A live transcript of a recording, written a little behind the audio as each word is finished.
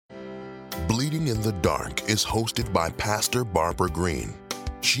Bleeding in the Dark is hosted by Pastor Barbara Green.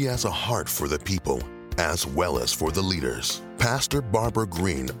 She has a heart for the people as well as for the leaders. Pastor Barbara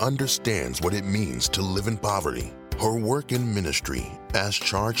Green understands what it means to live in poverty. Her work in ministry, as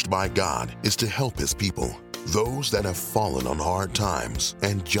charged by God, is to help His people, those that have fallen on hard times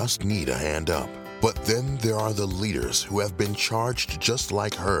and just need a hand up. But then there are the leaders who have been charged just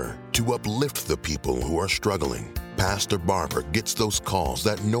like her to uplift the people who are struggling. Pastor Barbara gets those calls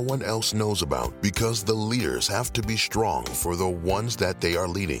that no one else knows about because the leaders have to be strong for the ones that they are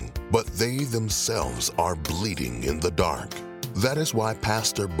leading, but they themselves are bleeding in the dark. That is why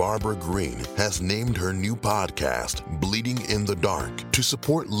Pastor Barbara Green has named her new podcast, Bleeding in the Dark, to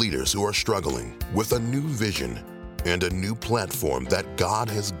support leaders who are struggling with a new vision and a new platform that God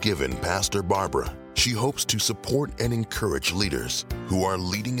has given Pastor Barbara. She hopes to support and encourage leaders who are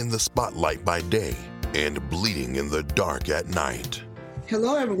leading in the spotlight by day and bleeding in the dark at night.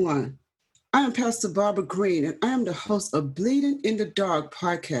 Hello, everyone. I am Pastor Barbara Green, and I am the host of Bleeding in the Dark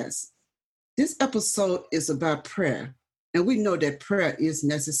podcast. This episode is about prayer, and we know that prayer is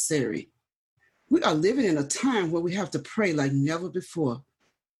necessary. We are living in a time where we have to pray like never before.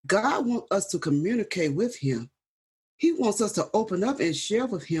 God wants us to communicate with Him. He wants us to open up and share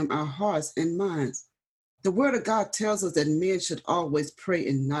with Him our hearts and minds. The Word of God tells us that men should always pray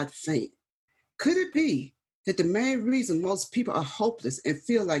and not faint. Could it be that the main reason most people are hopeless and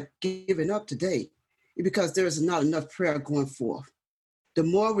feel like giving up today is because there is not enough prayer going forth? The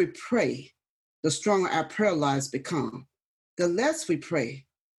more we pray, the stronger our prayer lives become. The less we pray,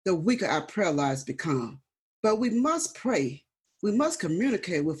 the weaker our prayer lives become. But we must pray. We must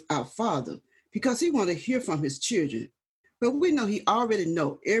communicate with our Father because He wants to hear from His children. But we know He already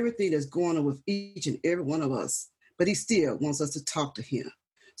knows everything that's going on with each and every one of us, but He still wants us to talk to Him.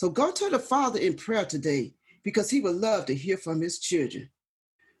 So go to the Father in prayer today because He would love to hear from His children.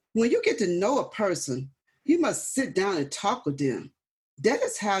 When you get to know a person, you must sit down and talk with them. That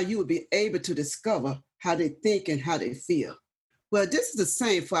is how you will be able to discover how they think and how they feel. Well, this is the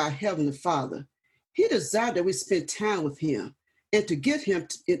same for our Heavenly Father. He desires that we spend time with Him and to get Him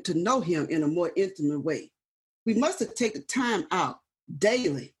to know Him in a more intimate way. We must take the time out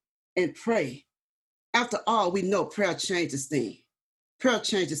daily and pray. After all, we know prayer changes things. Prayer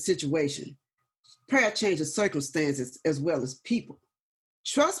changes situation. Prayer changes circumstances as well as people.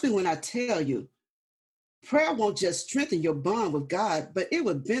 Trust me when I tell you, prayer won't just strengthen your bond with God, but it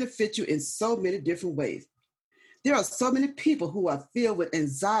will benefit you in so many different ways. There are so many people who are filled with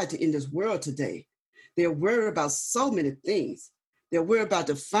anxiety in this world today. They're worried about so many things. They're worried about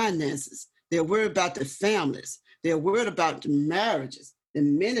the finances. They're worried about the families. They're worried about the marriages, the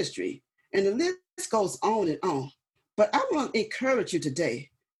ministry, and the list goes on and on. But I want to encourage you today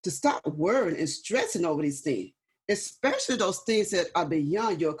to stop worrying and stressing over these things, especially those things that are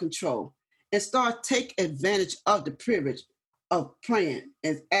beyond your control, and start taking advantage of the privilege of praying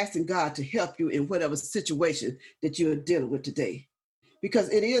and asking God to help you in whatever situation that you're dealing with today. Because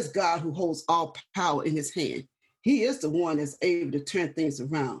it is God who holds all power in His hand. He is the one that's able to turn things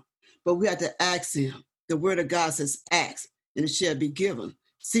around. But we have to ask Him. The Word of God says, ask, and it shall be given.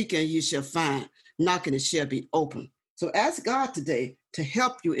 Seek, and you shall find. Knock, and it shall be open. So ask God today to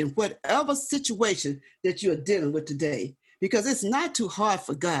help you in whatever situation that you're dealing with today, because it's not too hard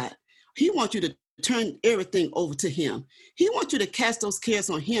for God. He wants you to turn everything over to Him. He wants you to cast those cares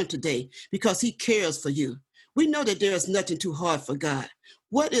on Him today because He cares for you. We know that there is nothing too hard for God.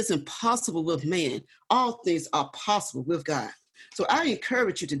 What is impossible with man, all things are possible with God. So I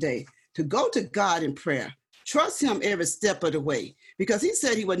encourage you today to go to God in prayer. Trust Him every step of the way because He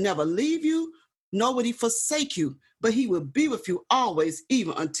said He would never leave you, nor would He forsake you, but He will be with you always,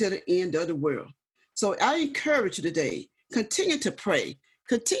 even until the end of the world. So I encourage you today, continue to pray,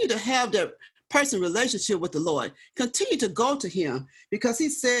 continue to have that personal relationship with the Lord, continue to go to Him because He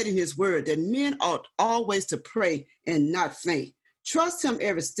said in His word that men ought always to pray and not faint. Trust Him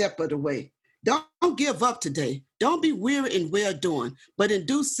every step of the way. Don't give up today. Don't be weary in well-doing, but in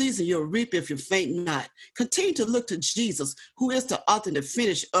due season you'll reap if you faint not. Continue to look to Jesus, who is the author and the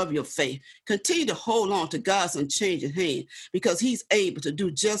finisher of your faith. Continue to hold on to God's unchanging hand because He's able to do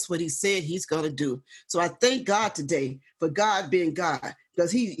just what He said He's going to do. So I thank God today for God being God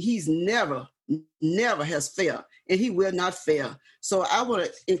because He's never has failed and He will not fail. So I want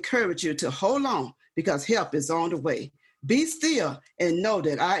to encourage you to hold on because help is on the way. Be still and know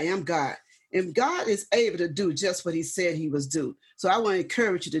that I am God. And God is able to do just what He said He was do. So I want to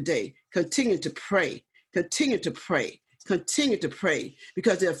encourage you today, continue to pray, continue to pray, continue to pray,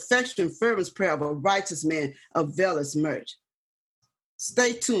 because the effectual and fervent prayer of a righteous man availeth much.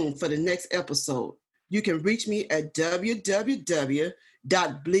 Stay tuned for the next episode. You can reach me at www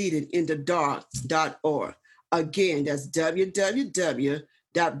www.bleedinginthedark.org. Again, that's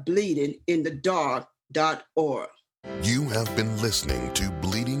www.bleedinginthedark.org. You have been listening to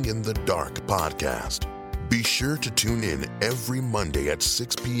Bleeding in the Dark podcast. Be sure to tune in every Monday at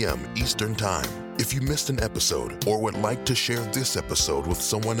 6 p.m. Eastern Time. If you missed an episode or would like to share this episode with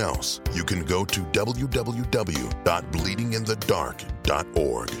someone else, you can go to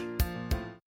www.bleedinginthedark.org.